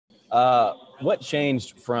What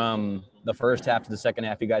changed from the first half to the second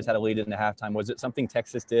half? You guys had a lead into halftime. Was it something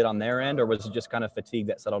Texas did on their end, or was it just kind of fatigue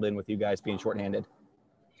that settled in with you guys being shorthanded?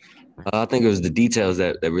 I think it was the details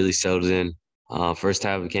that really settled in. First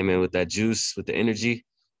half, we came in with that juice, with the energy.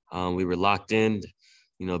 We were locked in,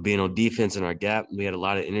 being on defense in our gap. We had a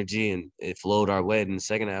lot of energy, and it flowed our way. In the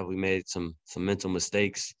second half, we made some mental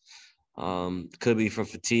mistakes. Could be from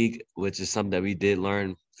fatigue, which is something that we did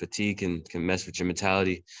learn. Fatigue can mess with your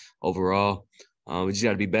mentality overall. We just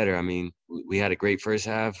got to be better. I mean, we had a great first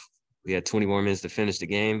half. We had 20 more minutes to finish the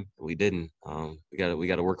game. We didn't. We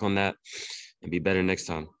got to work on that and be better next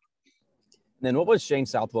time. And then what was Shane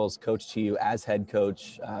Southwell's coach to you as head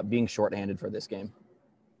coach, being shorthanded for this game?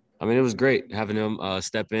 I mean, it was great having him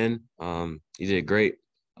step in. He did great.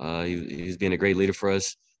 He was being a great leader for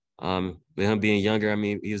us. With him being younger, I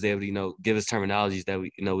mean, he was able to, give us terminologies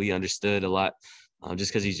that we understood a lot,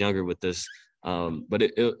 just because he's younger with us. But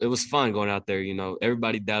it was fun going out there.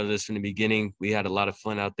 Everybody doubted us from the beginning. We had a lot of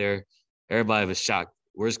fun out there. Everybody was shocked.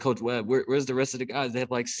 Where's Coach Webb? Where's the rest of the guys? They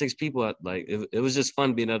have like 6 people. It was just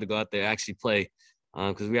fun being able to go out there and actually play,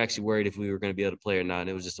 because we were actually worried if we were going to be able to play or not. And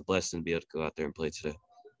it was just a blessing to be able to go out there and play today.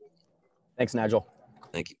 Thanks, Nigel.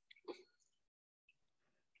 Thank you.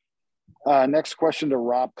 Next question to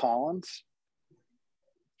Rob Collins.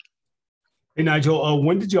 Hey, Nigel,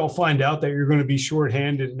 when did y'all find out that you're going to be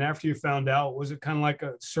shorthanded? And after you found out, was it kind of like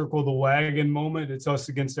a circle the wagon moment? It's us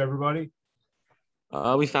against everybody?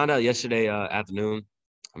 We found out yesterday afternoon.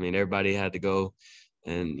 I mean, everybody had to go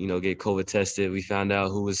and, get COVID tested. We found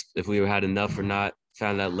out if we had enough or not.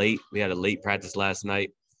 Found out late. We had a late practice last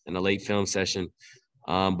night and a late film session.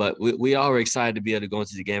 But we all were excited to be able to go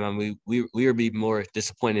into the game. I mean, we would be more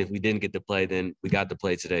disappointed if we didn't get to play than we got to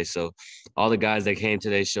play today. So all the guys that came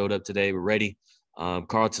today showed up today. We're ready.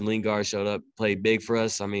 Carlton Lingard showed up, played big for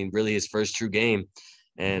us. I mean, really his first true game.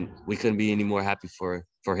 And we couldn't be any more happy for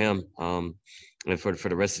him and for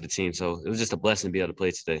the rest of the team. So it was just a blessing to be able to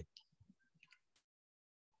play today.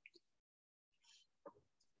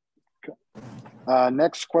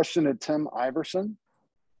 Next question to Tim Iverson.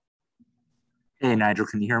 Hey, Nigel,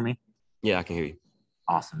 can you hear me? Yeah, I can hear you.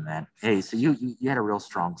 Awesome, man. Hey, so you had a real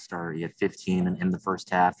strong start. You had 15 in the first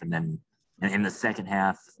half, and then in the second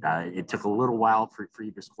half, it took a little while for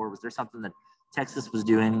you to score. Was there something that Texas was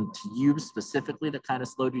doing to you specifically that kind of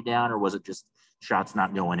slowed you down, or was it just shots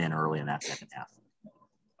not going in early in that second half?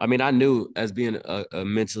 I mean, I knew, as being a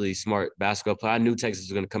mentally smart basketball player, I knew Texas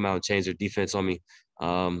was going to come out and change their defense on me.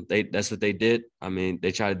 That's what they did. I mean,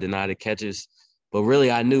 they tried to deny the catches. But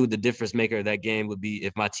really, I knew the difference maker of that game would be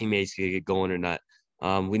if my teammates could get going or not.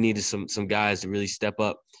 We needed some guys to really step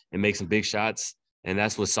up and make some big shots, and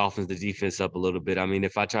that's what softens the defense up a little bit. I mean,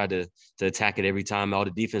 if I tried to attack it every time, all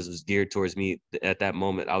the defense was geared towards me at that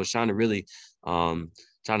moment. I was trying to really trying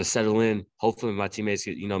to settle in. Hopefully, my teammates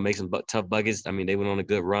could, make some tough buckets. I mean, they went on a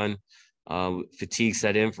good run. Fatigue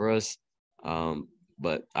set in for us.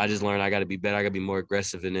 But I just learned I got to be better. I got to be more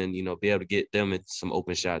aggressive, and then, be able to get them in some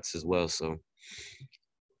open shots as well. So.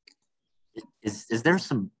 Is there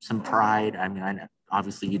some pride? I mean,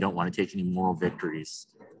 obviously you don't want to take any moral victories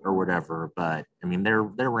or whatever, but I mean they're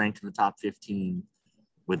ranked in the top 15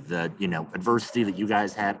 with the adversity that you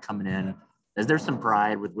guys had coming in. Is there some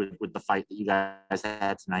pride with the fight that you guys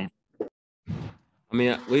had tonight? I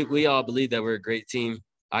mean, we all believe that we're a great team.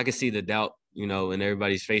 I could see the doubt, in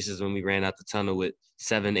everybody's faces when we ran out the tunnel with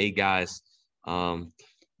 7-8 guys.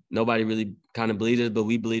 Nobody really kind of believed it, but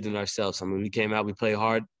we believed in ourselves. I mean, we came out, we played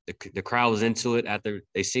hard. The crowd was into it after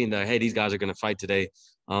they seen that, hey, these guys are going to fight today.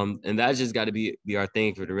 And that's just got to be our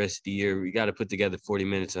thing for the rest of the year. We got to put together 40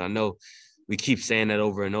 minutes. And I know we keep saying that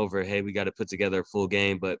over and over, hey, we got to put together a full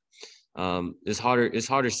game. But it's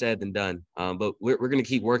harder said than done. But we're going to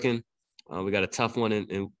keep working. We got a tough one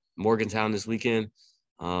in Morgantown this weekend.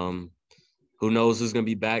 Who knows who's going to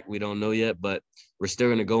be back? We don't know yet, but we're still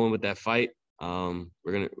going to go in with that fight.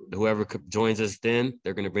 Whoever joins us then,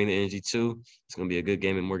 they're gonna bring the energy too. It's gonna be a good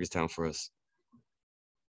game in Morgantown for us.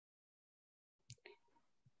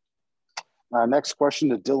 Next question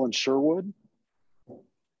to Dylan Sherwood.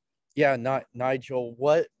 Yeah, Nigel,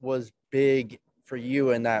 what was big for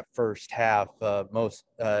you in that first half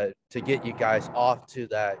to get you guys off to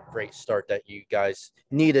that great start that you guys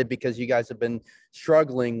needed, because you guys have been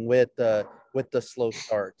struggling with the slow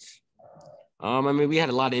starts? I mean, we had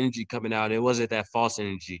a lot of energy coming out. It wasn't that false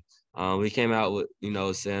energy. We came out with,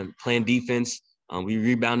 playing defense. We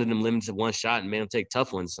rebounded them, limited to one shot, and made them take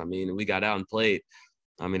tough ones. I mean, we got out and played.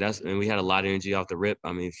 I mean, we had a lot of energy off the rip.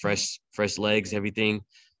 I mean, fresh legs, everything.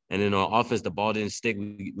 And then on offense, the ball didn't stick.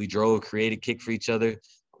 We drove, created, kick for each other.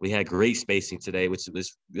 We had great spacing today, which it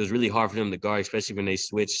was really hard for them to guard, especially when they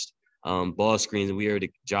switched ball screens, and we were able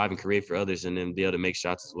to drive and create for others and then be able to make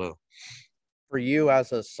shots as well. For you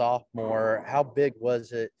as a sophomore, how big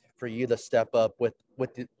was it for you to step up with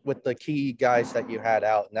the key guys that you had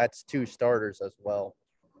out, and that's 2 starters as well?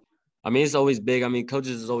 I mean, it's always big. I mean,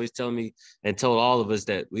 coaches is always telling me and told all of us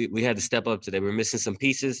that we had to step up today. We're missing some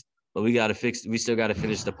pieces, but we still got to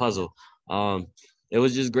finish the puzzle. It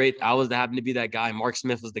was just great. I happened to be that guy. Mark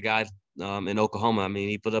Smith was the guy in Oklahoma. I mean,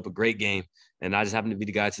 he put up a great game, and I just happened to be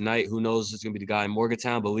the guy tonight. Who knows who's going to be the guy in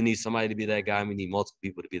Morgantown, but we need somebody to be that guy. We need multiple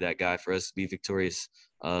people to be that guy for us to be victorious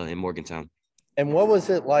in Morgantown. And what was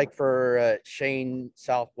it like for Shane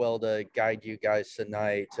Southwell to guide you guys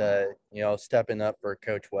tonight, stepping up for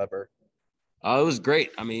Coach Weber? It was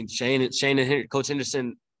great. I mean, Shane and Coach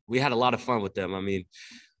Henderson, we had a lot of fun with them. I mean,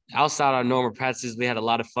 outside our normal practices, we had a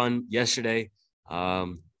lot of fun yesterday.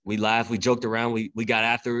 We laughed, we joked around, we got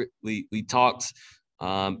after it, we talked.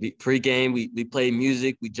 Pre-game, we played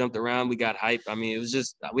music, we jumped around, we got hyped. I mean, it was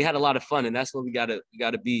just, we had a lot of fun, and that's what we gotta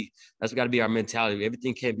be. That's gotta be our mentality.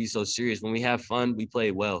 Everything can't be so serious. When we have fun, we play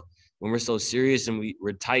well. When we're so serious and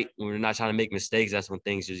we're tight, when we're not trying to make mistakes, that's when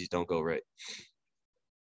things usually don't go right.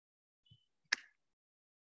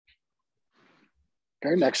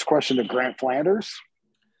 Okay, next question to Grant Flanders.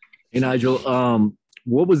 Hey, Nijel,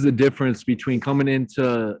 what was the difference between coming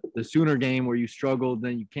into the Sooner game where you struggled,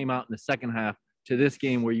 then you came out in the second half, to this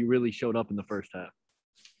game where you really showed up in the first half?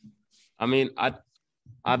 I mean,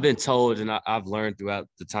 I've been told and I've learned throughout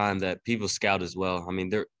the time that people scout as well. I mean,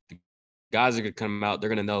 the guys are going to come out. They're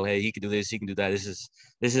going to know, hey, he can do this, he can do that. This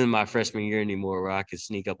isn't my freshman year anymore where I can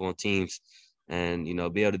sneak up on teams and,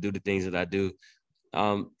 be able to do the things that I do.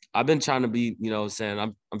 I've been trying to be,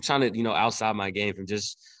 I'm trying to, outside my game from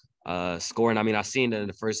just scoring. I mean, I've seen that in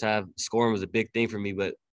the first half, scoring was a big thing for me,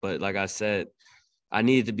 but like I said, I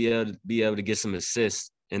needed to be able to get some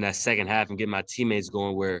assists in that second half and get my teammates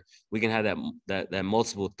going where we can have that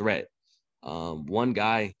multiple threat. One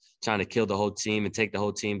guy trying to kill the whole team and take the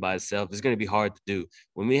whole team by itself is going to be hard to do.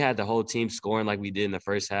 When we had the whole team scoring like we did in the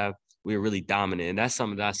first half, we were really dominant. And that's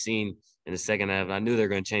something that I've seen in the second half. And I knew they were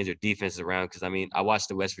going to change their defense around because, I mean, I watched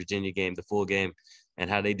the West Virginia game, the full game, and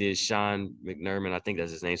how they did Sean McNerman, I think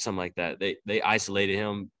that's his name, something like that. They isolated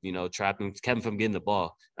him, trapped him, kept him from getting the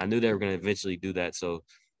ball. I knew they were going to eventually do that. So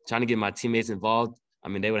trying to get my teammates involved, I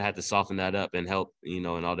mean, they would have to soften that up and help, and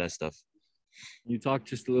all that stuff. You talked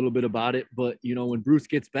just a little bit about it, but, when Bruce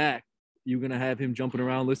gets back, you're going to have him jumping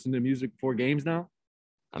around listening to music before games now?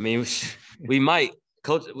 I mean, we might.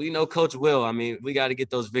 Coach, we know Coach will. I mean, we got to get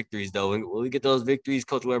those victories, though. When we get those victories,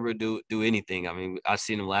 Coach Weber will do anything. I mean, I've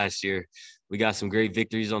seen him last year. We got some great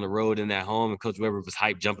victories on the road and at home, and Coach Weber was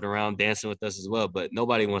hyped, jumping around, dancing with us as well. But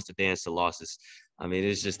nobody wants to dance to losses. I mean,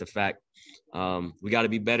 it's just a fact. We got to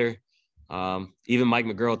be better. Even Mike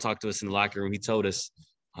McGurl talked to us in the locker room. He told us,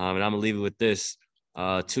 and I'm going to leave it with this.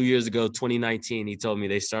 2 years ago, 2019, he told me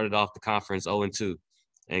they started off the conference 0-2.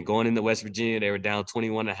 And going into West Virginia, they were down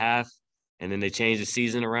 21.5. And then they changed the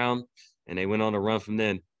season around, and they went on a run from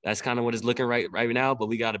then. That's kind of what it's looking right now, but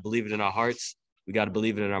we got to believe it in our hearts. We got to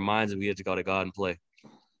believe it in our minds, and we have to go to God and play.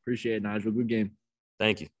 Appreciate it, Nigel. Good game.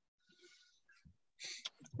 Thank you.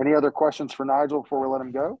 Any other questions for Nigel before we let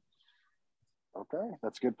him go? Okay,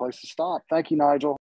 that's a good place to stop. Thank you, Nigel.